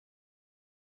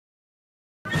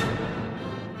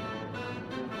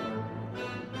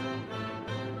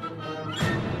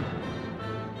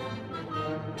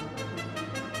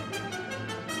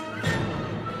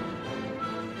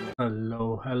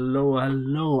Hello,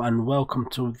 and welcome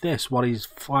to what is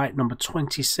flight number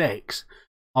 26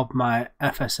 of my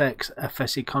FSX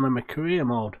FSEconomy career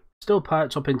mode. Still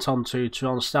parked up in Tontouta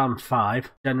on stand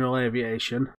 5, general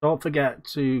aviation. Don't forget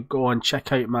to go and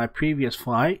check out my previous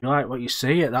flight. If you like what you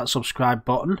see, hit that subscribe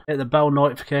button, hit the bell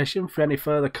notification for any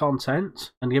further content,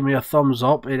 and give me a thumbs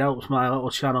up. It helps my little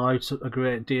channel out a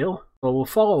great deal. So we'll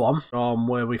follow on from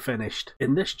where we finished.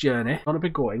 In this journey, I'm going to be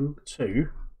going to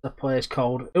a place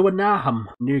called Ouanaham,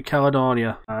 New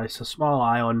Caledonia. It's a small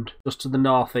island just to the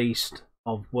northeast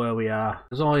of where we are.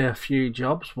 There's only a few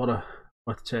jobs worth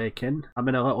taking. I'm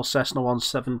in a little Cessna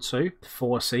 172,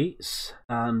 4 seats,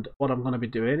 and what I'm going to be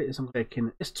doing is I'm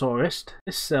taking this tourist,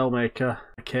 this sailmaker,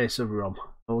 a case of rum.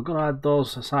 So we're going to add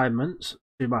those assignments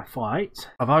to my flight.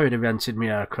 I've already rented my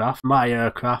aircraft,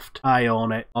 I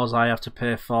own it. All I have to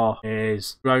pay for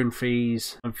is ground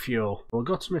fees and fuel. We'll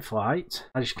go to my flight.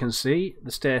 As you can see,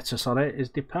 the status on it is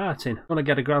departing. I'm going to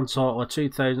get a grand total of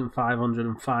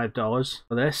 $2,505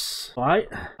 for this flight.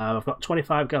 I've got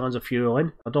 25 gallons of fuel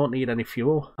in. I don't need any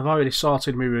fuel. I've already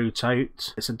sorted my route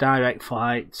out. It's a direct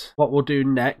flight. What we'll do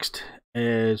next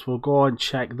is we'll go and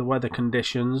check the weather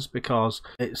conditions, because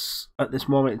it's at this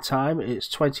moment in time it's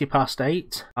 20 past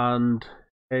 8, and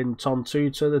in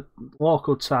Tontouta the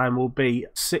local time will be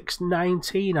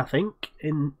 6:19, I think,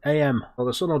 in AM. Well,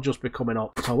 the sun will just be coming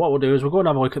up. So what we'll do is we'll go and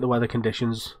have a look at the weather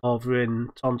conditions over in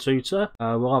Tontouta.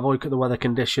 We'll have a look at the weather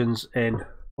conditions in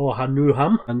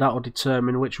Ouanaham, and that will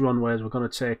determine which runways we're going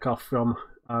to take off from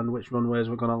and which runways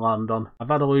we're going to land on. I've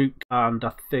had a look and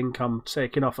I think I'm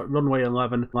taking off at runway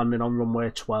 11, landing on runway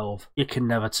 12. You can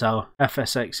never tell.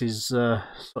 FSX is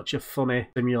such a funny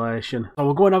simulation. So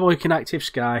we'll go and have a look in Active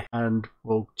Sky and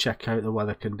we'll check out the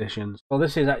weather conditions. Well,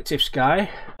 this is Active Sky.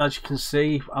 As you can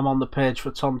see, I'm on the page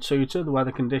for Tontouta, the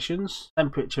weather conditions.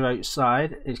 Temperature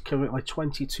outside is currently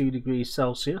 22 degrees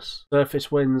Celsius.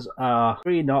 Surface winds are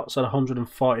 3 knots at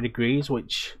 140 degrees,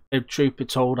 which, if truth be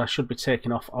told, I should be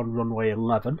taking off on runway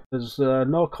 11. There's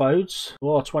no clouds,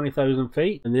 below 20,000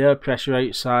 feet, and the air pressure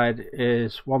outside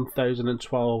is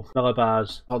 1,012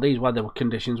 millibars. Well, these weather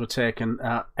conditions were taken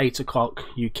at 8 o'clock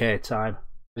UK time.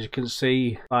 As you can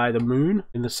see by the moon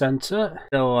in the centre,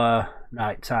 still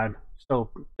night time.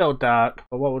 Still dark.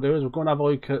 But what we'll do is we're going to have a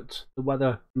look at the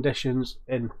weather conditions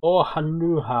in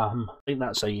Ouanaham. I think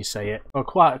that's how you say it. Well,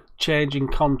 quite a change in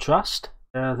contrast.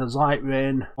 There's light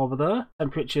rain over there.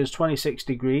 Temperature is 26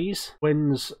 degrees.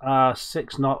 Winds are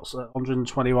 6 knots at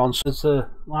 121. So there's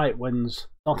light winds.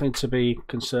 Nothing to be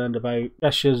concerned about.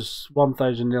 Pressure's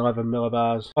 1,011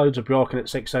 millibars. Clouds are broken at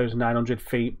 6,900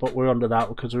 feet, but we're under that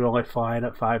because we're only flying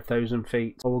at 5,000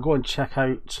 feet. So we'll go and check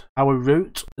out our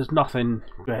route. There's nothing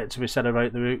great to be said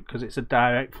about the route because it's a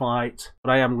direct flight,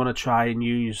 but I am going to try and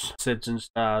use SIDS and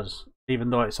stars,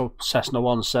 even though it's a Cessna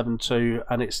 172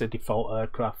 and it's a default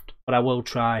aircraft. But I will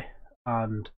try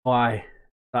and fly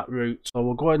that route. So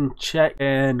we'll go and check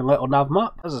in a little nav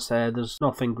map. As I said, there's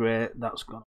nothing great that's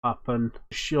going to happen. I'll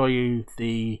show you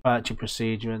the departure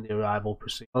procedure and the arrival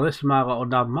procedure. So this is my little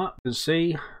nav map. You can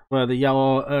see where the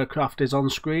yellow aircraft is on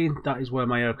screen. That is where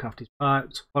my aircraft is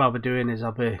parked. What I'll be doing is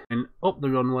I'll be up the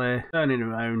runway, turning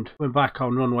around, going back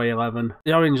on runway 11.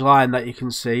 The orange line that you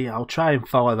can see, I'll try and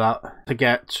follow that to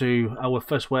get to our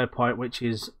first waypoint, which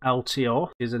is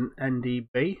LTO, is an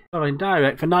NDB. So in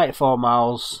direct for 94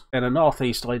 miles in a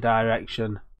northeasterly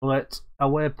direction. At a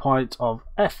waypoint of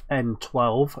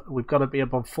FN12, we've got to be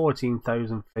above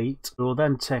 14,000 feet. We will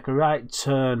then take a right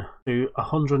turn to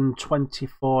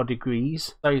 124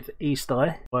 degrees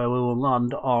southeasterly, where we will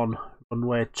land on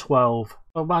runway 12.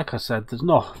 Well, like I said, there's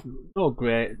no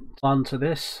great plan to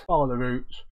this. Follow the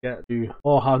route, get to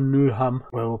Ouanaham,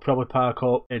 where we'll probably park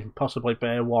up in possibly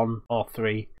Bay 1 or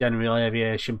 3, general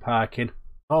aviation parking.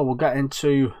 Oh, we'll get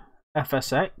into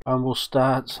FSX and we'll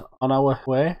start on our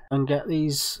way and get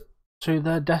these to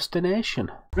their destination.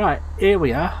 Right, here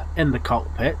we are in the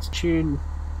cockpit. Tune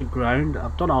to ground.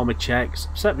 I've done all my checks,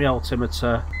 set my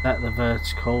altimeter, set the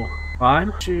vertical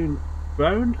climb. Tune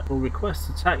ground. We'll request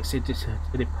a taxi to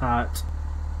depart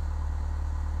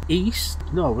east.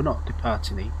 No, we're not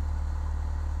departing east.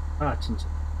 Departing to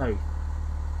south.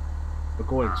 We're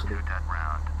going to the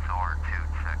round. Soar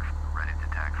 26, ready to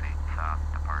taxi. South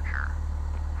departure.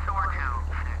 Soar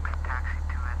 26, taxi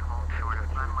to and hold short of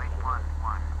runway 11.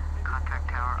 Contact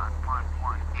tower on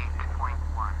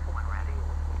 118.1 when ready.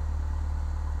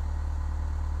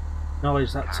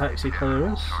 Acknowledge that taxi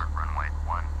clearance. Short runway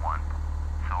 11.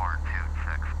 Soar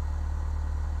 26.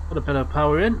 Put a bit of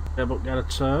power in, be able to get a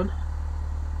turn.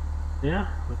 Yeah,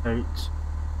 without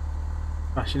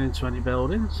crashing into any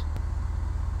buildings.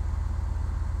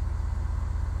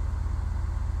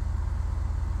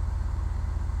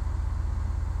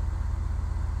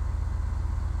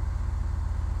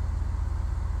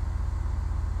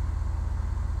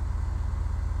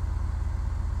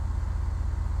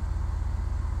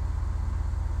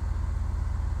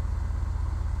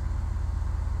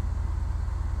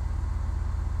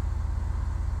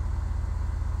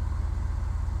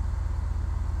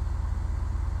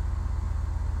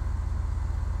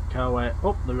 our way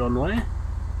up the runway.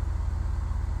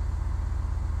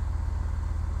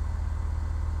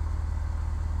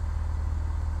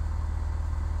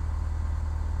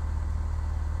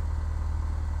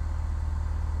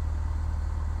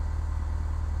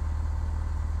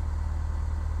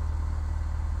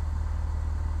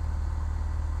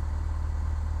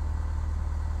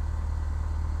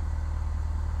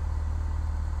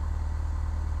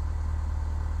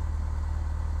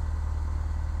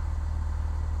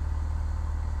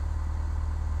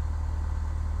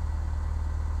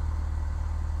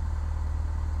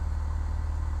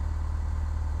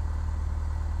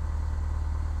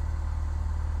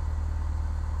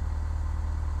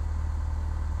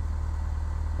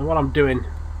 And what I'm doing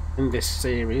in this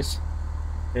series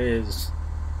is,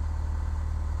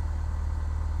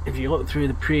 if you look through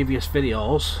the previous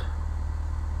videos,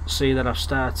 see that I've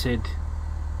started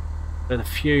with a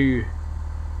few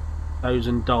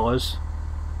 $1,000.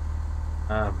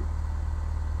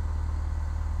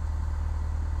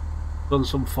 Done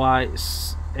some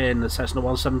flights in the Cessna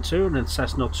 172 and the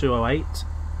Cessna 208.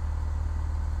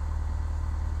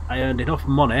 I earned enough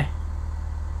money,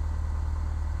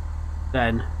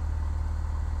 then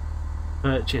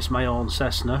purchased my own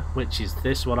Cessna, which is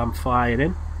this, what I'm flying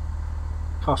in.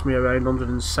 Cost me around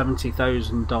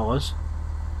 $170,000.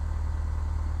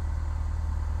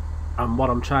 And what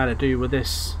I'm trying to do with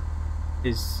this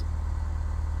is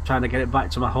trying to get it back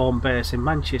to my home base in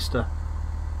Manchester,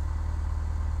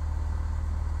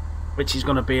 which is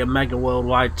going to be a mega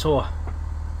worldwide tour.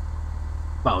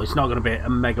 Well, it's not going to be a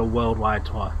mega worldwide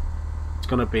tour. It's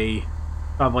going to be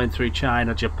travelling through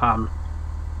China, Japan,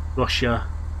 Russia,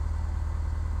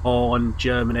 Holland,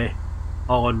 Germany,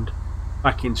 Holland,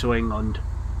 back into England.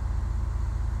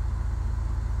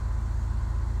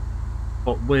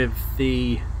 But with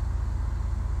the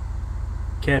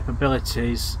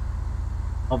capabilities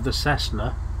of the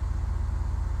Cessna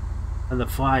and the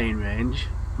flying range,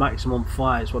 maximum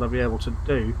flights what I'll be able to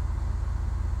do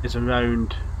is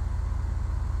around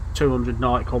 200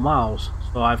 nautical miles.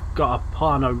 So I've got a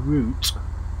plan, a route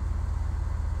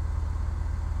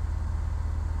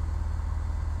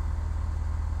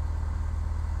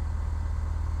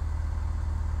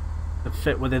to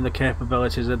fit within the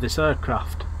capabilities of this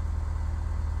aircraft.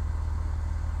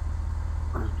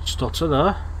 Stutter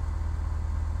there.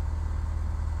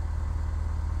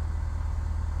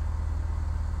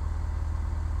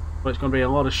 But it's going to be a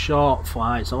lot of short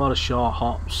flights, a lot of short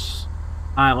hops,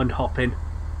 island hopping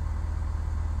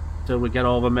till we get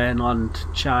over mainland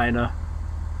China.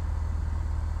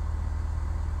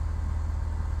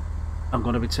 I'm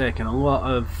going to be taking a lot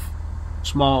of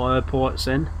small airports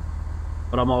in,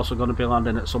 but I'm also going to be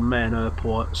landing at some main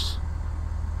airports,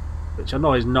 which I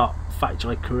know is not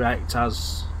factually correct,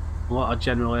 as a lot of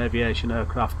general aviation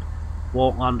aircraft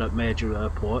won't land at major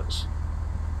airports.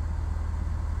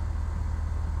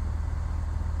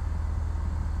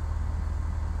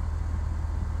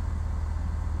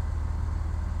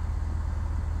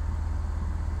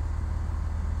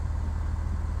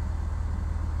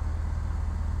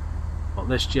 But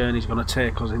this journey is going to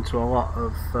take us into a lot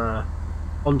of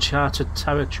uncharted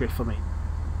territory for me.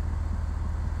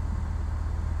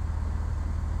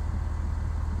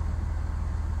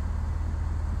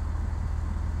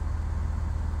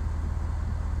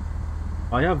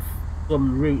 I have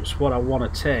some routes what I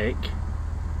want to take,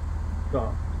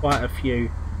 got quite a few,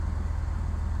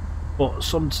 but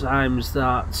sometimes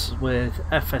that with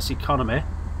FSEconomy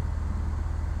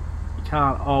you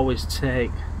can't always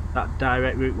take that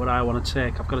direct route what I want to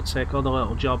take. I've got to take other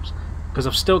little jobs because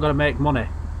I've still got to make money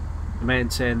to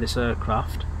maintain this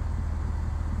aircraft.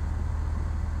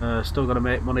 Still got to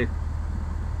make money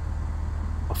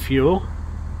of fuel.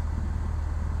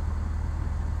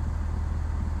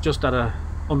 Just had a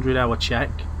 100-hour check.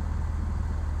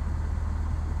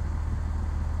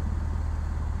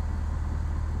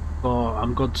 So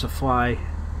I'm good to fly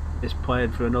this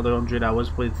plane for another 100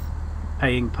 hours with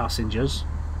paying passengers.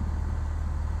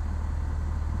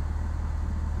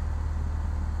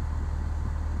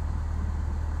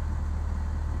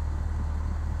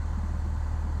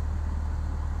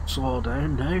 Slow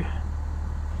down now.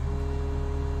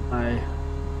 I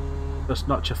just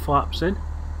notch your flaps in.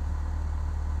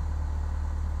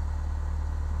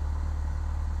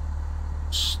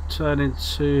 Just turn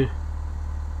into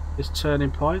this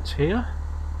turning point here.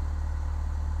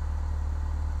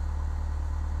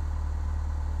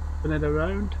 Spin it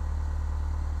around.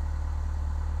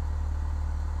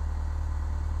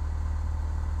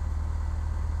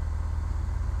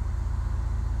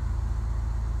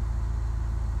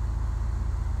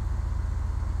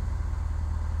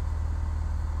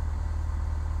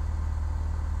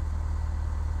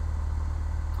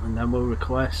 then we'll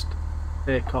request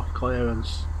takeoff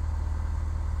clearance.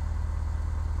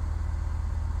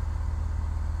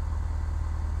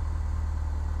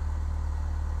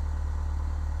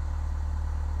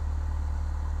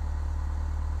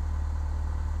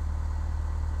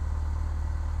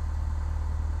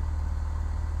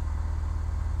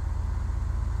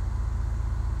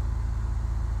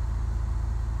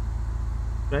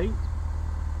 Right,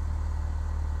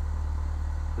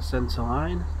 the centre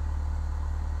line.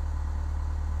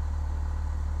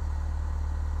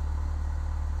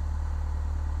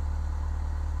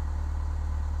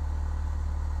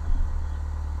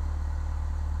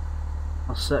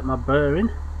 I'll set my bearing.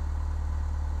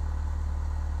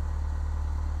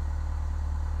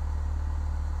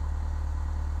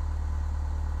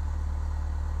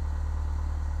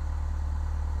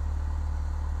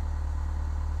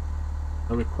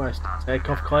 I'll request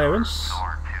takeoff clearance.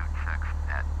 Soar 26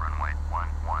 at runway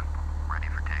 11, ready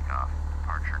for takeoff.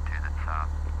 Departure to the south.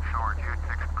 Soar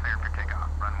 26 clear for takeoff.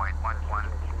 Runway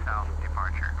 11 south.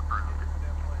 Departure approved.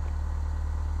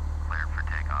 Clear for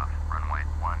takeoff. Runway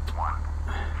 11.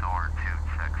 Soar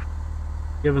 26.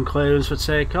 Given clearance for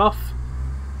takeoff.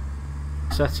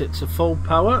 Set it to full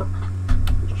power.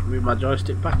 Just move my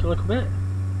joystick back a little bit.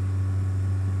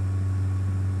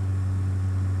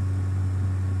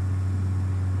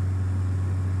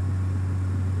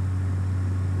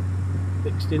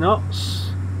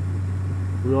 Knots,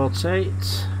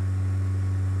 rotate,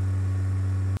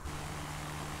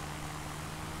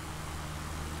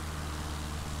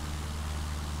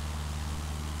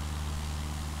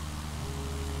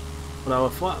 put our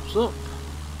flaps up,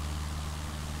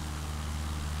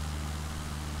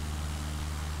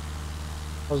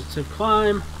 positive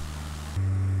climb.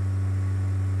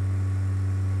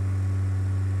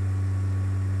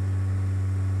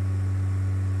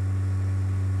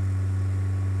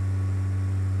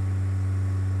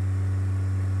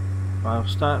 I'll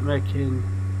start making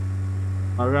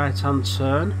my right hand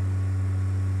turn.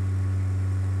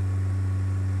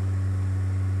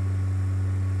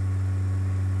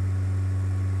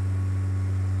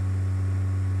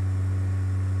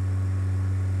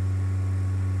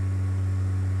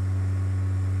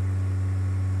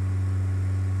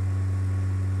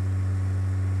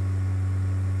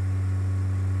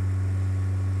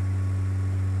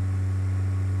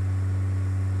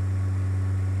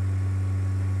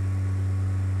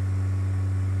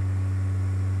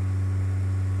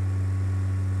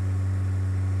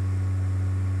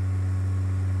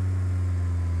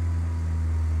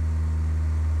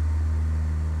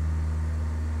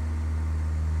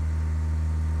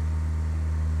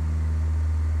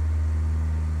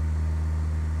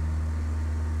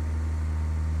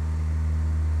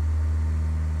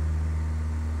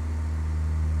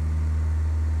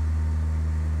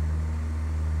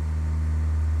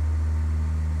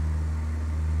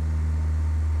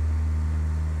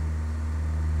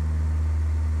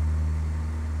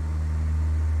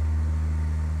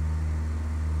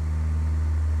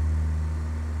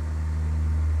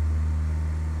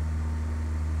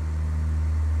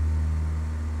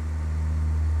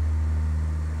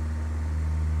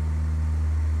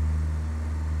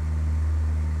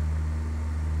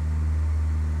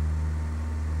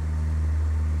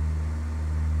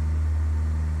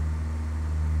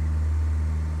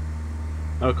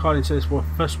 Now, according to this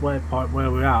first waypoint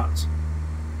where we're at,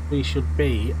 we should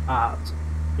be at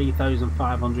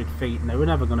 3,500 feet. Now, we're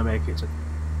never going to make it to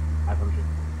 500.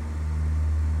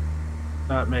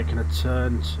 Start making a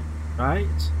turn to the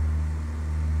right.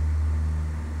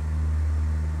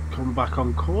 Come back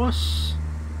on course.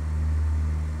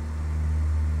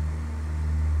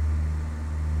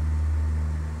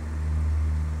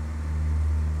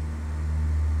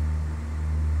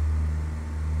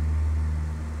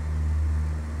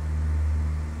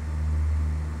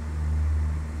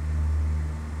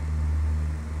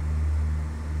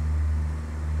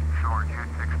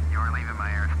 You're leaving my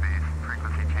airspace.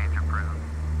 Frequency change approved.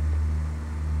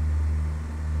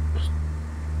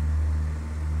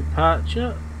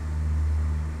 Departure.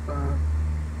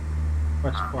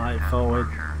 Press flight forward.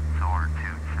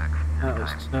 That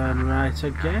was turn right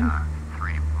again.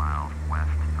 3 miles west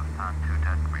of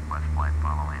Tontouta. Request flight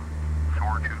following.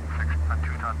 Soar 26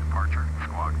 Tontouta departure.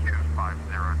 Squawk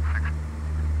Q506.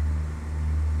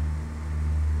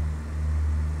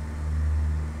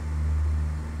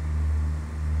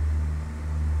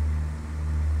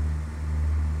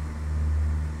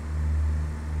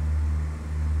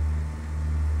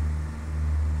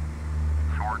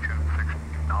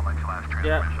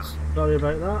 Yeah, sorry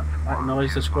about that.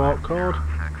 Acknowledge the squawk code.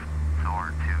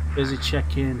 Busy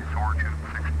check-in.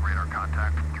 Radar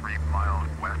contact 3 miles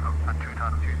west of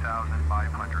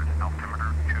 2,500,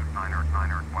 altimeter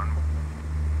 299.1.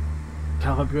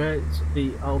 Calibrate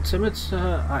the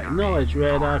altimeter, acknowledge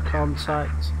radar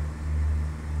contact.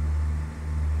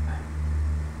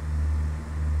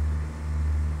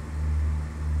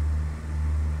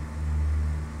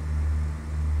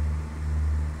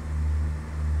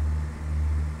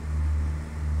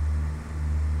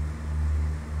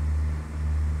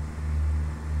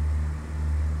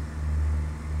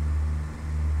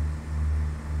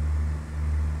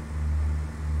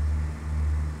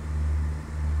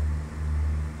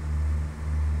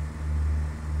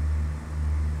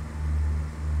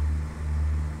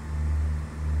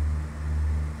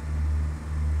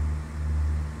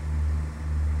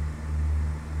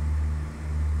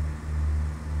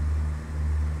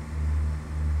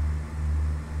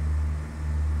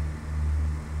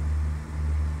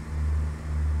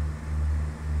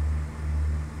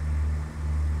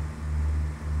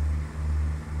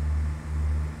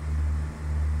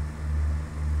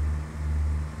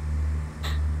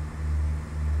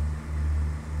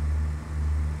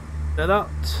 That.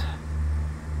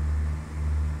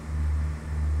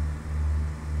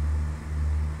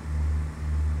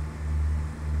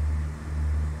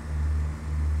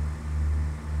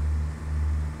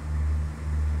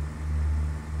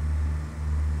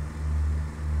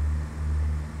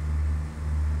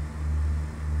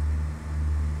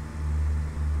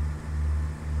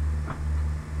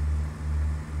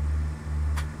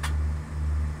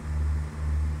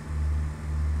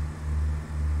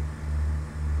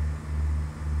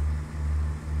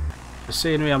 The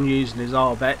scenery I'm using is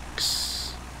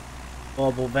Orbex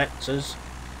Global Vectors.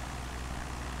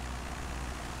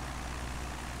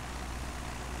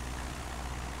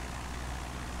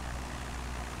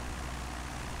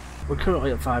 We're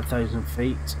currently at 5,000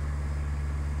 feet.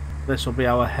 This will be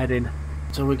our heading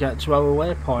until we get to our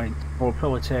waypoint. We'll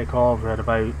probably take over at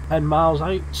about 10 miles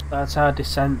out. That's our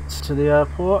descent to the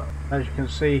airport. As you can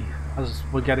see, as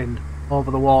we're getting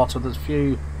over the water, there's a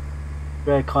few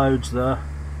grey clouds there.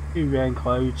 Few rain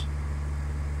clouds,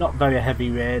 not very heavy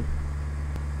rain.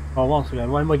 Well, once again,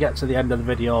 when we get to the end of the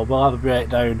video, we'll have a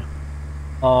breakdown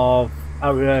of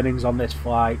our earnings on this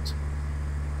flight,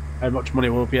 how much money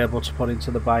we'll be able to put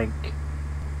into the bank.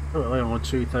 Currently on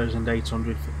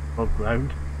 2,800 feet above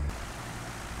ground,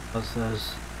 as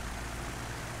there's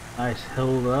a nice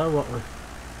hill there. What we're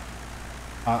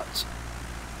at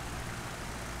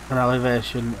an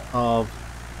elevation of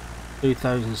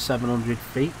 2,700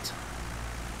 feet.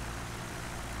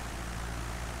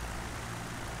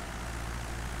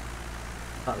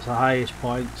 That's the highest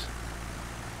point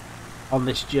on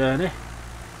this journey.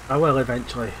 I will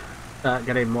eventually start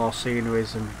getting more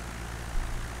sceneries and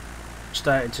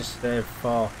starting to save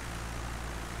for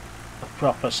a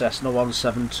proper Cessna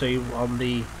 172 on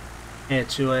the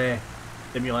A2A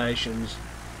simulations.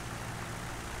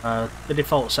 The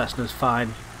default Cessna's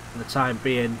fine for the time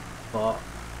being, but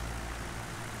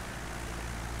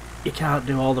you can't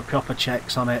do all the proper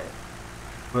checks on it,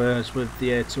 whereas with the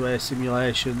A2A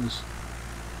simulations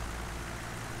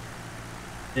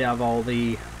they have all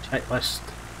the checklist,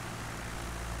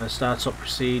 startup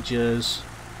procedures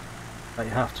that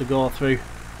you have to go through.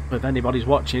 If anybody's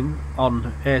watching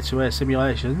on A2A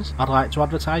simulations, I'd like to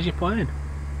advertise your plane.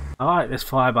 I like this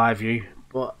flyby view,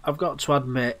 but I've got to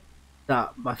admit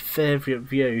that my favourite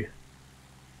view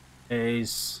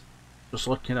is just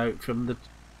looking out from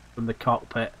the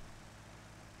cockpit.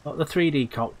 Not the 3D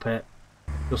cockpit,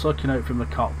 just looking out from the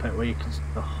cockpit where you can see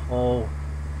the whole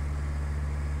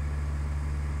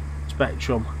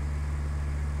spectrum.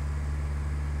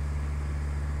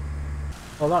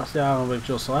 Well, that's the island we've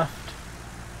just left.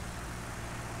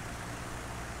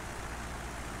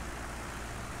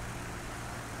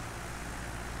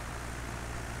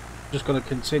 Just going to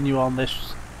continue on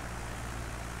this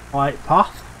flight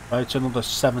path about another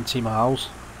 70 miles.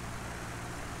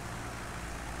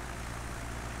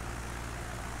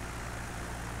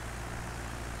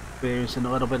 Experiencing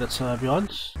a little bit of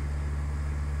turbulence.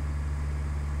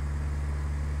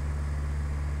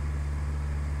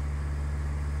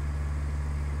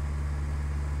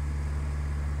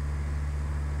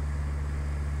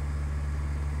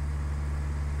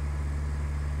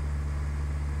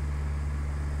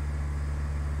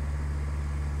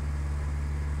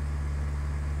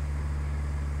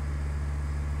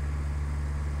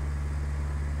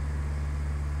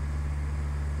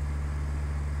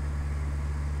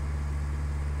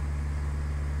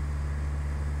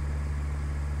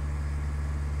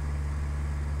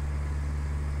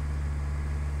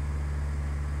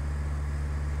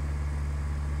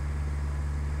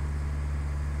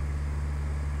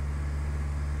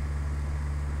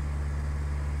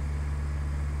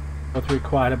 Go through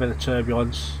quite a bit of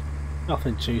turbulence,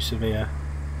 nothing too severe.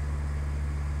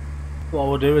 What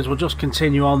we'll do is we'll just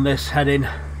continue on this heading.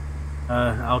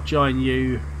 I'll join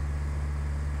you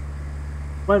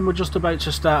when we're just about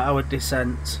to start our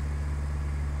descent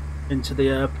into the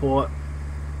airport.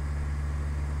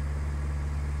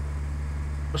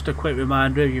 Just a quick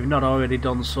reminder, if you've not already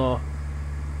done so,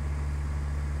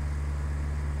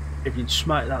 if you'd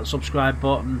smack that subscribe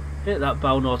button, hit that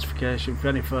bell notification for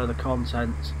any further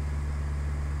content,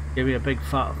 give me a big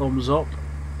fat thumbs up,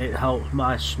 it helps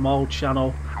my small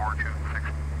channel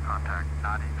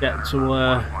get to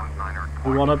where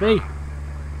we want to be.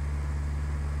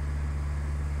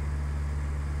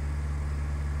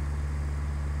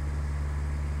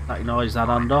 That noise that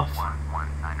hand off.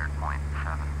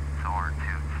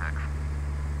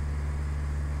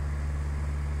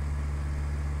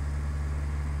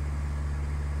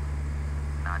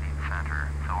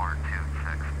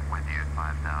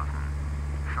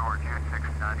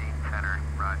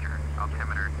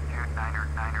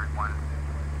 901.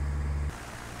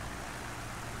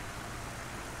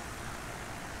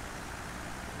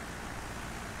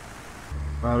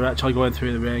 Well, we're actually going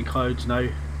through the rain clouds now.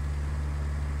 You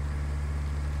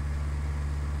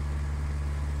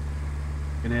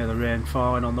can hear the rain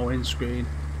falling on the windscreen.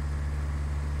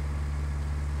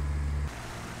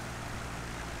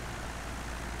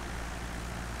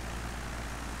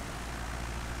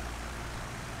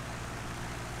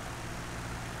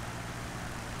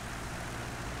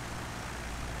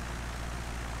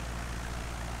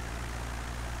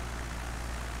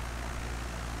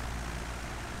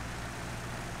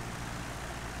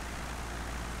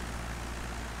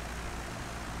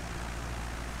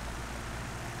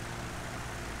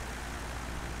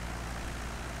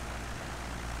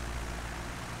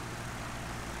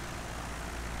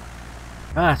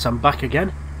 Right, I'm back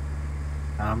again.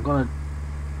 I'm going to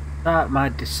start my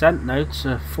descent now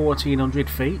to 1400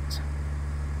 feet,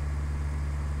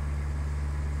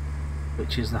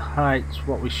 which is the height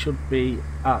what we should be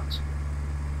at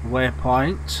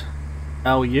waypoint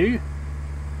LU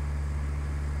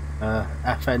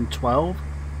FN12.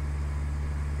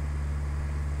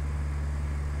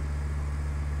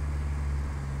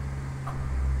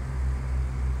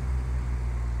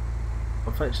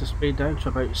 I'll fetch the speed down to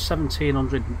about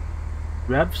 1700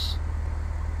 revs.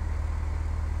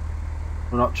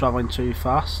 We're not travelling too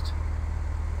fast.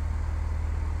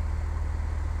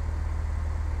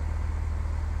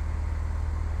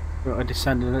 We're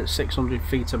descending at 600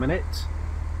 feet a minute.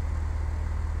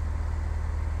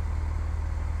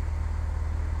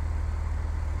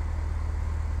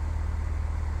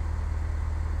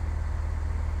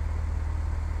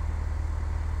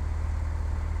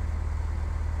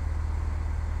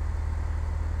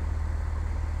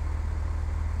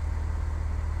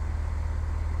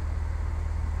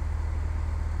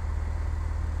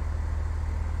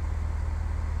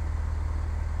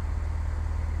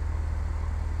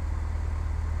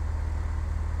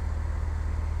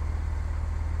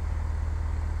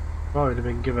 I've already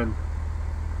been given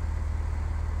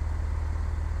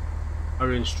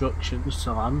our instructions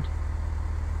to land.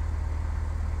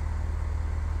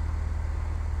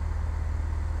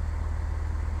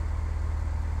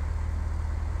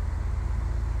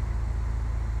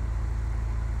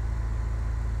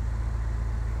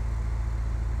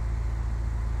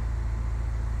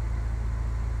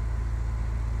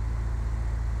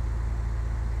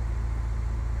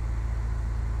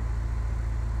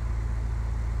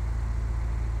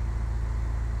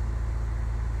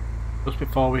 Just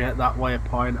before we hit that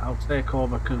waypoint, I'll take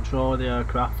over control of the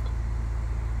aircraft.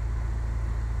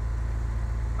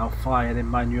 I'll fly it in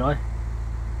manually.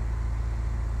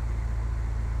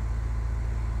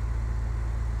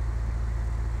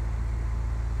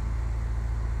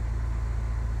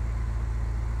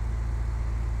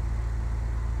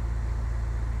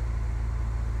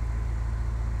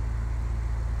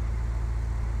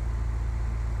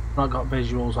 Not got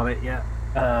visuals on it yet.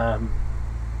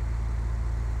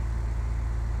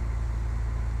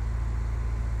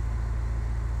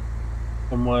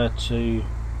 Somewhere to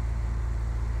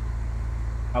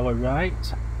our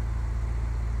right.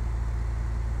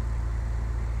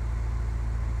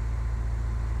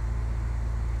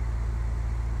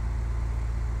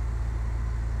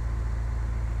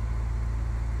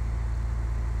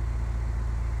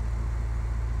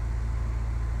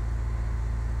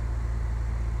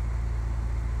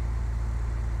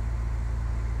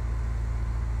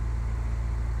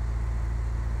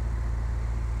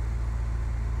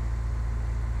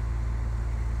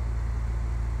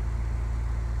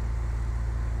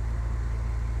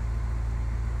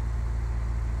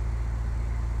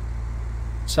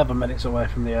 7 minutes away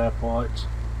from the airport.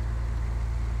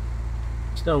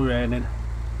 Still raining.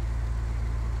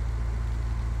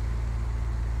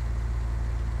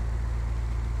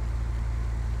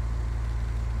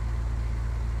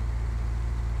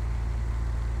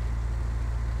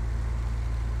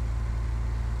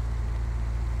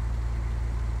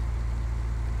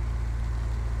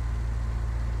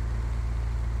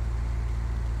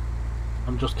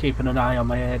 I'm just keeping an eye on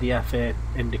my ADF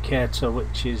indicator,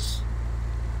 which is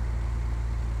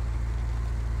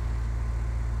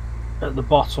at the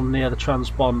bottom near the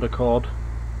transponder code.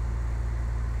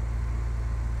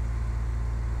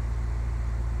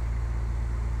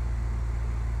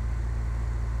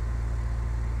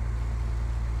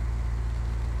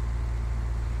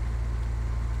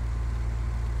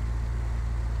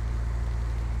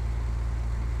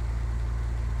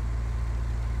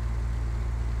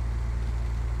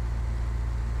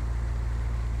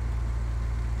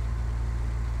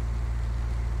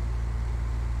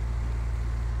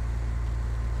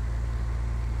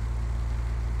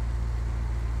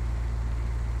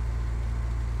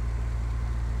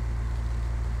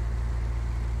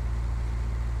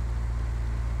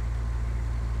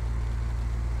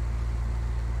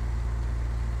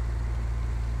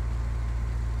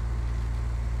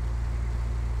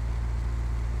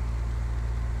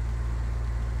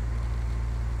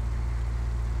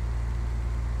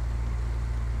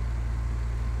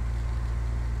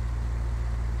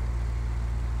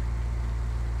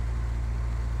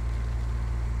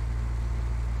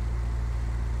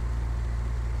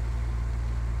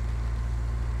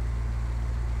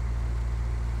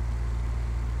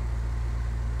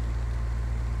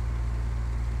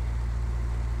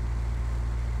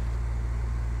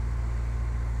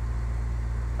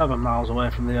 Seven miles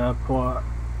away from the airport.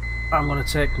 I'm going to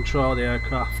take control of the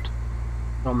aircraft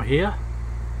from here.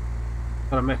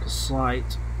 Gotta make a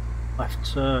slight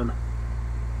left turn.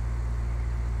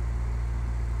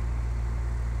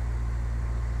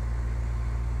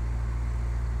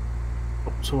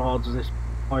 Up towards this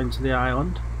point of the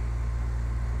island.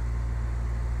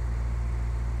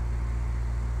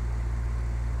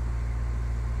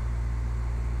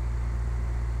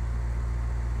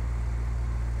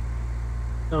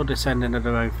 Still descending at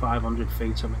around 500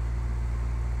 feet of it.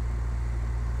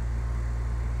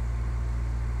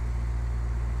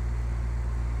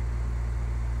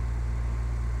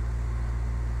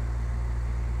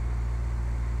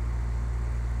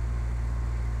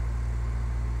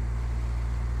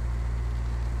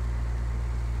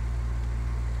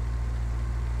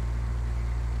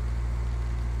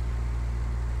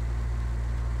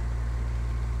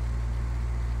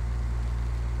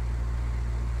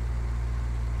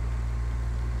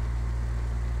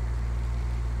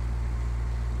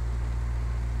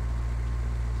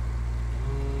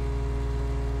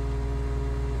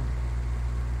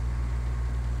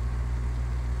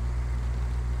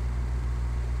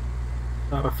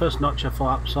 Our first notch of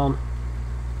flaps on.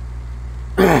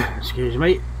 Excuse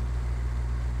me.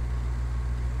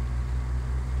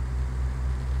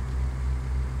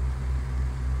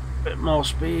 Bit more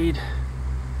speed.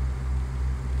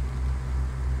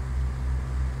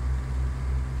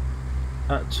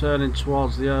 Turning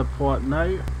towards the airport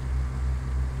now.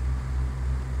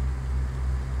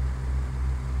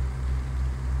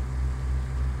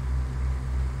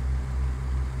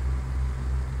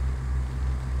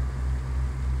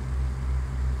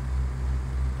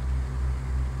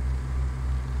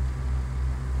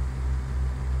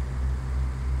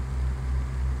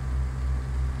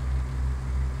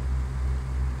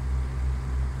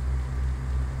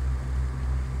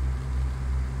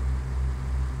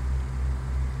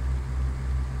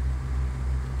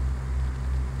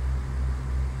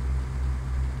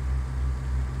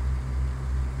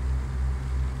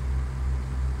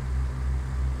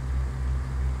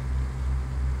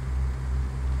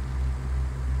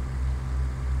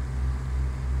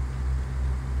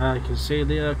 You can see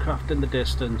the aircraft in the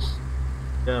distance.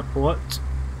 The airport.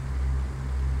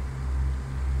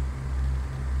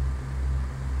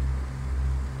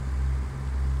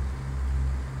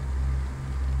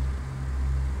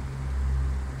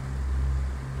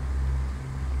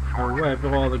 We're way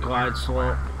below the glide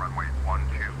slope. Runway 12.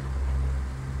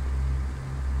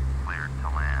 Cleared to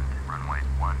land. Runway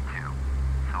 12.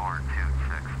 Soar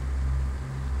 26.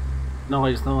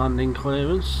 Noise the landing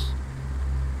clearance.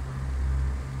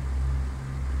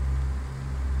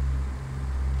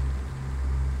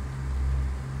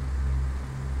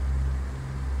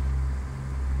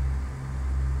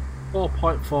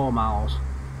 .4 miles.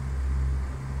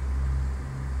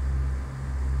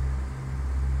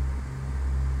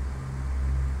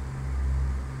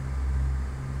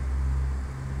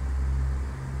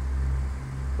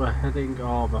 to a heading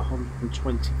of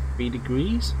 123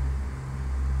 degrees.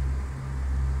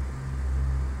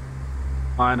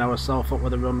 Line ourselves up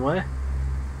with the runway.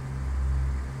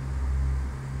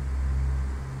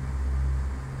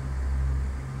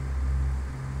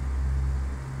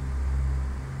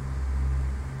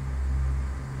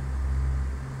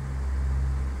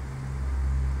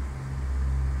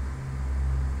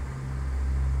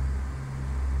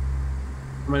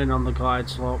 Coming in on the glide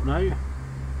slope now.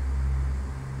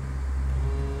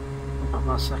 Got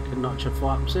my second notch of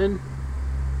flaps in.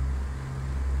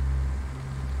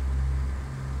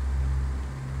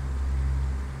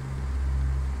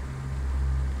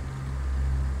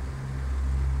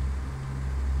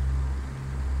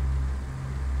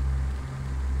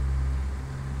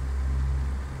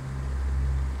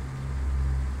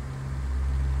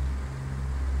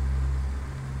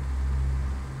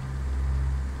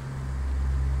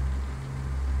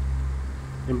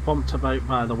 Been bumped about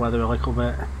by the weather a little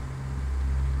bit.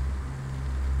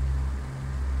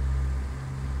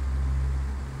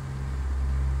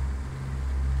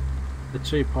 The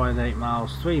 2.8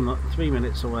 miles, 3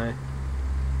 minutes away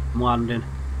from landing.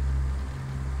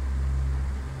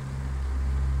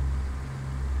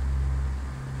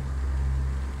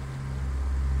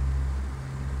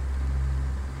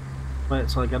 Wait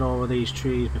till I get over these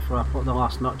trees before I put the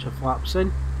last notch of flaps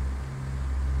in.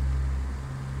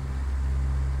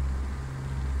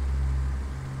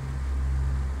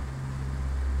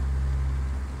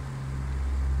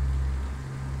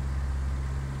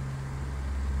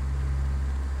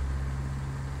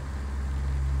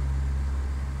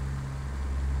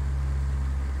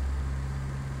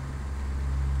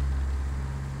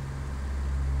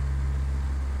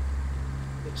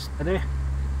 Steady.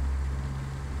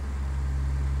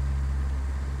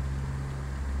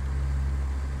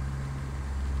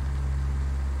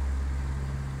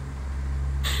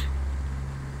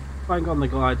 Bang on the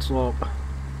glide slope.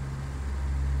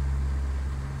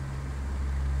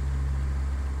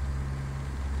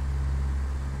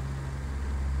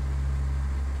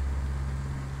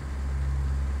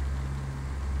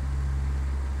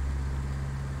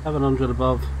 $700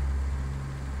 above.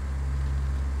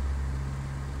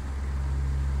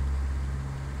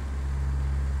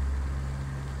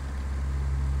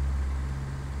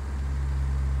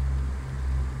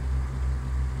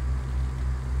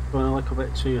 Going a little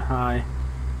bit too high,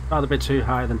 rather a bit too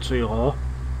high than too low.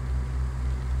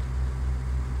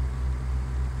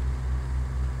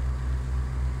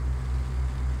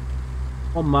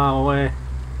 One mile away.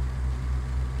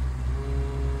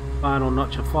 Final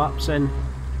notch of flaps in.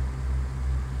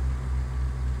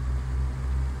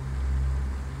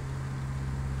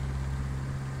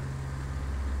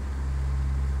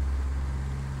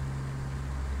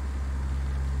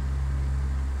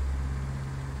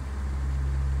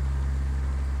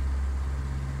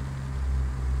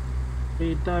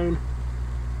 Speed down.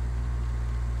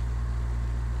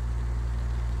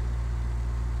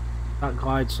 That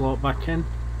glide slope back in.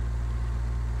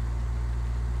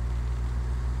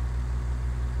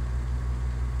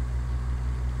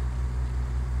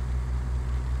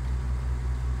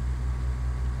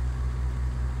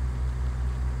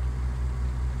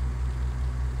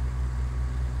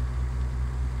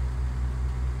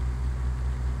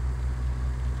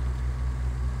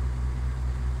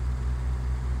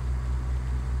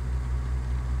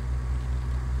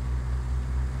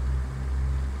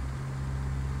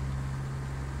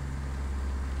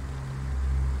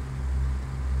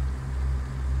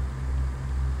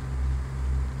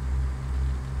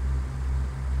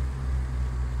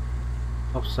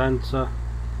 Off centre.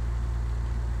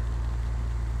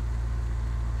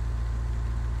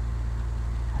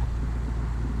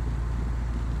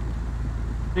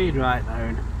 Speed right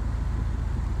down.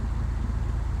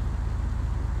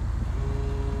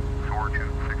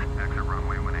 426, exit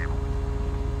runway when able.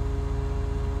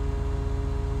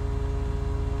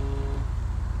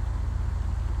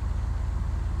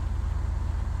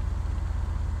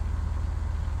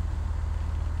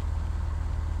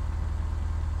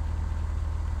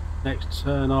 Next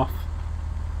turn off.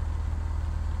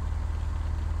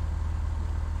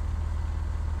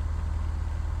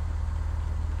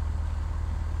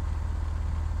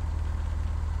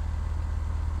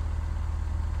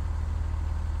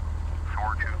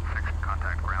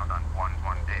 Contact ground on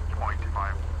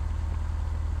 118.5.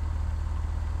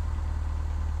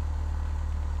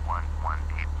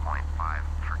 118.5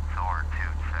 for SOAR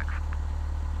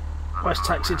 26. West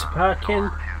taxi to parking. SOAR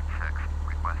 26,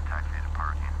 request taxi to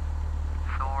parking.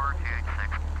 SOAR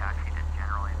 26, taxi to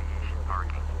general aviation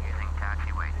parking using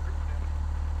taxiway.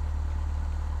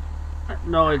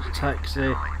 Acknowledge taxi.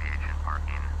 General aviation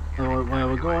parking. where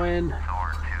we're going.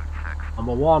 Soar 26.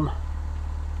 Number 1.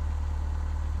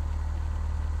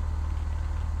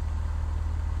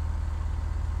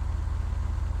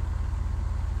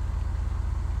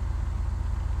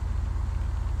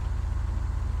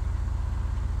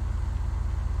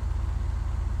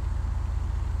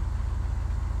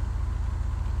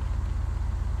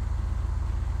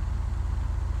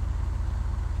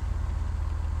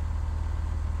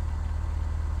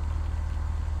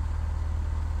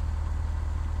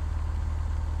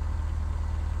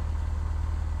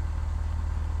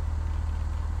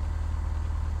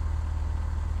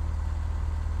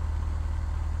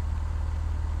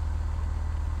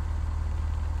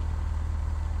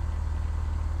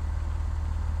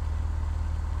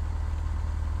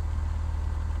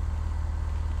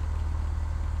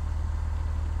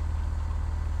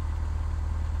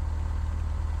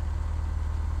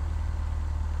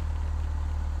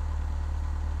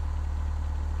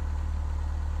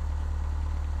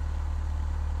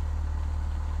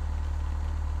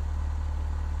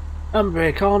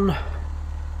 Handbrake on.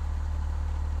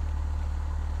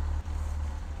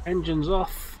 Engines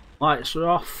off. Lights are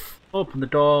off. Open the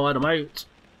door, let them out. At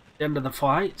the end of the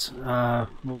flight,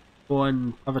 we'll go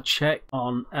and have a check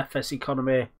on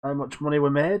FSEconomy how much money we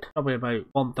made. Probably about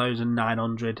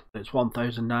 1,900. It's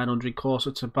 1,900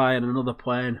 closer to buying another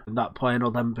plane, and that plane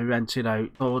will then be rented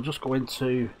out. So we'll just go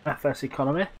into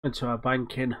FSEconomy, into our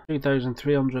banking.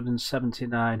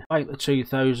 2,379. Bank the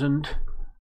 2,000.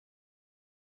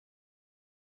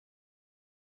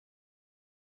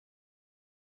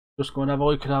 Just go and have a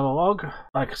look at our log.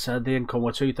 Like I said, the income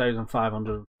was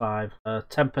 2,505.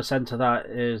 10% of that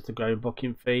is the ground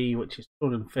booking fee, which is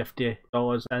 $250. We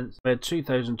had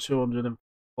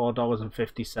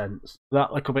 $2,204.50.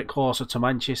 That little bit closer to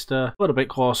Manchester, a little bit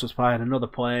closer to buying another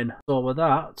plane. So with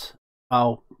that,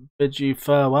 I'll bid you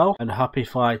farewell and happy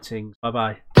flighting. Bye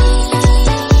bye.